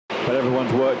but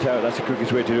everyone's worked out that's the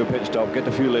quickest way to do a pit stop. Get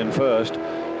the fuel in first,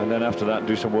 and then after that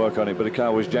do some work on it. But the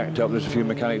car was jacked up. There's a few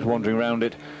mechanics wandering around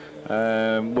it,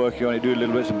 working on it, doing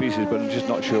little bsome bits and pieces, but I'm just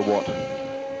not sure what.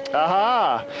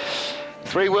 Aha!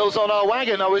 Three wheels on our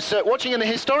wagon. I was watching in a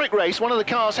historic race. One of the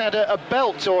cars had a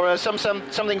belt or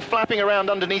something flapping around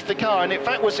underneath the car, and in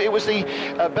fact it was the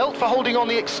belt for holding on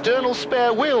the external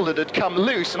spare wheel that had come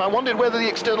loose, and I wondered whether the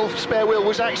external spare wheel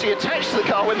was actually attached to the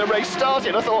car when the race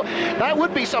started. I thought that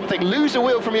would be something. Lose a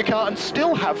wheel from your car and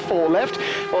still have 4 left.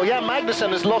 Well, Jan Magnussen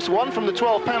has lost 1 from the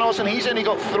 12 Panoz, and he's only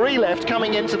got 3 left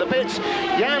coming into the pits.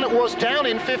 Jan was down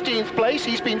in 15th place.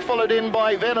 He's been followed in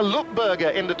by Werner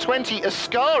Luckberger in the 20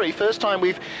 Ascari. First time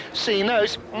we've seen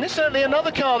those. And it's certainly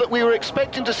another car that we were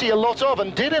expecting to see a lot of,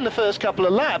 and did in the first couple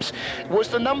of laps, was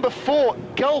the number 4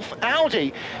 Gulf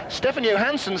Audi. Stefan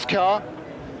Johansson's car,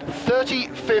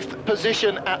 35th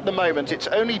position at the moment. It's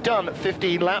only done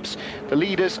 15 laps. The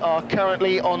leaders are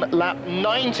currently on lap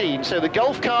 19. So the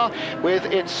Gulf car, with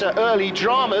its early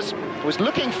dramas, was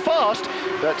looking fast,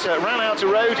 but ran out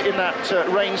of road in that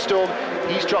rainstorm.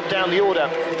 He's dropped down the order.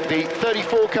 The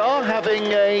 34 car having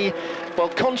a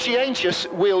conscientious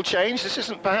wheel change. This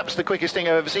isn't perhaps the quickest thing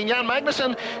I've ever seen. Jan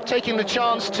Magnussen taking the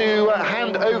chance to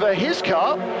hand over his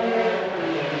car.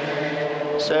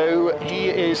 So he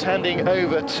is handing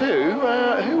over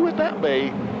to, who would that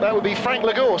be? That would be Franck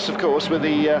Lagorce, of course, with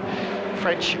the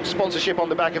French sponsorship on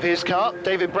the back of his car.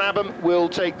 David Brabham will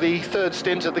take the 3rd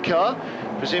stint at the car,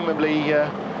 presumably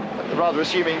rather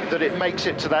assuming that it makes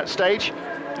it to that stage.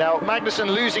 Now, Magnussen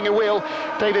losing a wheel.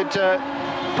 David,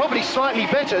 probably slightly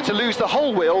better to lose the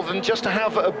whole wheel than just to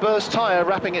have a burst tyre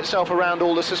wrapping itself around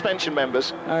all the suspension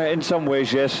members. In some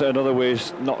ways, yes. In other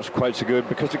ways, not quite so good.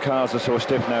 Because the cars are so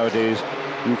stiff nowadays,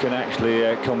 you can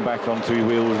actually come back on 3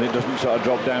 wheels and it doesn't sort of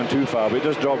drop down too far. But it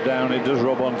does drop down, it does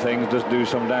rub on things, does do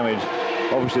some damage.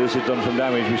 Obviously, this has done some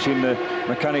damage. We've seen the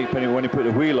mechanic, when he put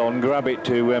the wheel on, grab it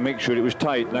to make sure it was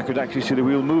tight, and I could actually see the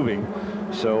wheel moving.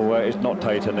 So it's not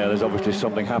tight in there. There's obviously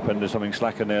something happened, there's something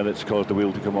slack in there that's caused the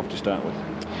wheel to come off to start with.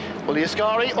 Well, the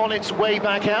Ascari on its way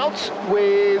back out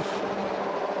with...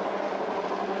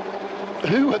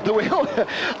 who at the wheel?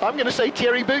 I'm going to say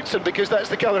Thierry Boutsen, because that's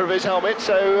the colour of his helmet.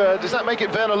 So does that make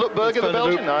it Werner Luckberger, the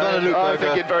Belgian? I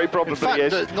think it very probably is. In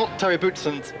fact, it's not Thierry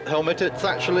Boutsen's helmet, it's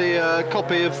actually a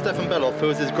copy of Stefan Bellof, who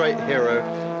was his great hero.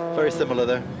 Very similar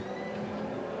there.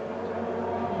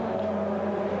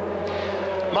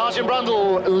 Martin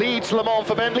Brundle leads Le Mans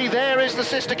for Bentley. There is the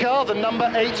sister car, the number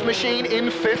 8 machine in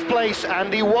 5th place,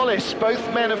 Andy Wallace.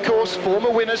 Both men, of course, former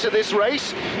winners of this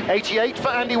race. 88 for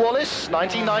Andy Wallace,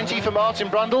 1990 for Martin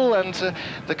Brundle, and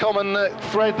the common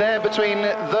thread there between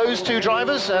those two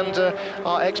drivers and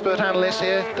our expert analyst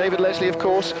here, David Leslie, of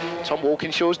course, Tom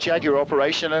Walkinshaw's Jaguar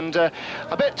operation. And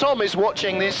I bet Tom is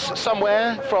watching this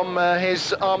somewhere from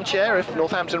his armchair, if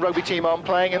Northampton rugby team aren't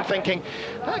playing, and thinking,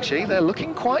 actually, they're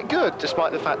looking quite good,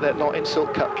 despite the fact they're not in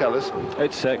silk cut colours.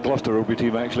 It's Gloucester rugby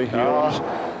team, actually. Yeah,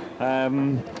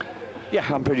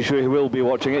 I'm pretty sure he will be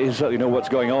watching it. He'll certainly know what's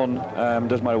going on.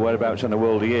 Doesn't matter whereabouts in the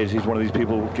world he is. He's one of these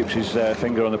people who keeps his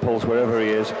finger on the pulse wherever he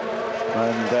is.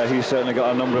 And he's certainly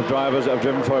got a number of drivers that have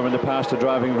driven for him in the past, are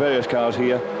driving various cars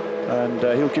here. And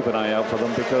he'll keep an eye out for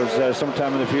them, because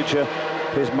sometime in the future,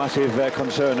 his massive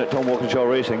concern at Tom Walkinshaw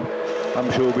Racing,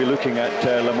 I'm sure we'll be looking at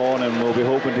Le Mans, and we'll be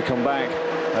hoping to come back.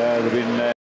 They've been